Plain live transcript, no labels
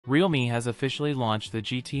Realme has officially launched the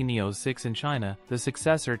GT Neo6 in China, the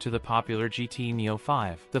successor to the popular GT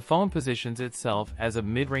Neo5. The phone positions itself as a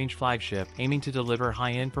mid-range flagship, aiming to deliver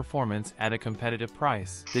high-end performance at a competitive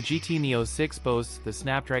price. The GT Neo6 boasts the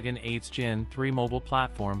Snapdragon 8 Gen 3 mobile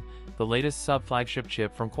platform, the latest sub-flagship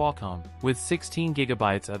chip from Qualcomm. With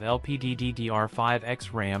 16GB of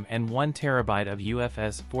LPDDDR5X RAM and 1TB of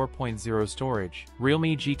UFS 4.0 storage,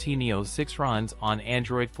 Realme GT Neo6 runs on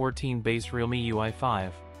Android 14-based Realme UI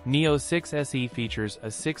 5. Neo 6 SE features a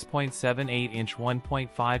 6.78-inch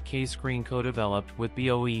 1.5K screen co-developed with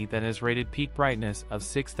BOE that has rated peak brightness of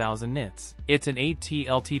 6000 nits. It's an 8T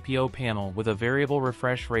LTPO panel with a variable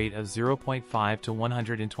refresh rate of 0.5 to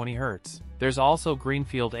 120 Hz. There's also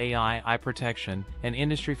Greenfield AI eye protection, an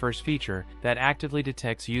industry-first feature that actively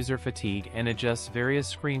detects user fatigue and adjusts various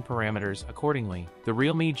screen parameters accordingly. The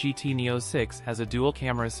Realme GT Neo6 has a dual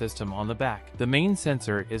camera system on the back. The main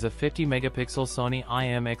sensor is a 50-megapixel Sony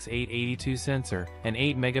IMX882 sensor, an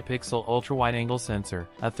 8-megapixel ultra-wide-angle sensor,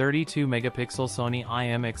 a 32-megapixel Sony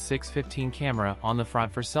IMX615 camera on the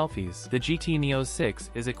front for selfies. The GT Neo6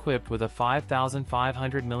 is equipped with a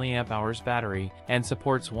 5500 mAh battery and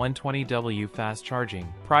supports 120W fast charging.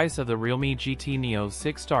 Price of the Realme GT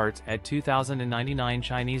Neo6 starts at 2,099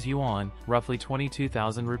 Chinese yuan, roughly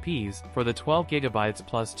 22,000 rupees, for the 12GB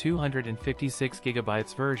plus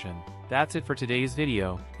 256GB version. That's it for today's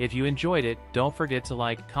video. If you enjoyed it, don't forget to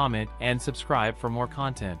like, comment, and subscribe for more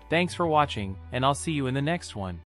content. Thanks for watching, and I'll see you in the next one.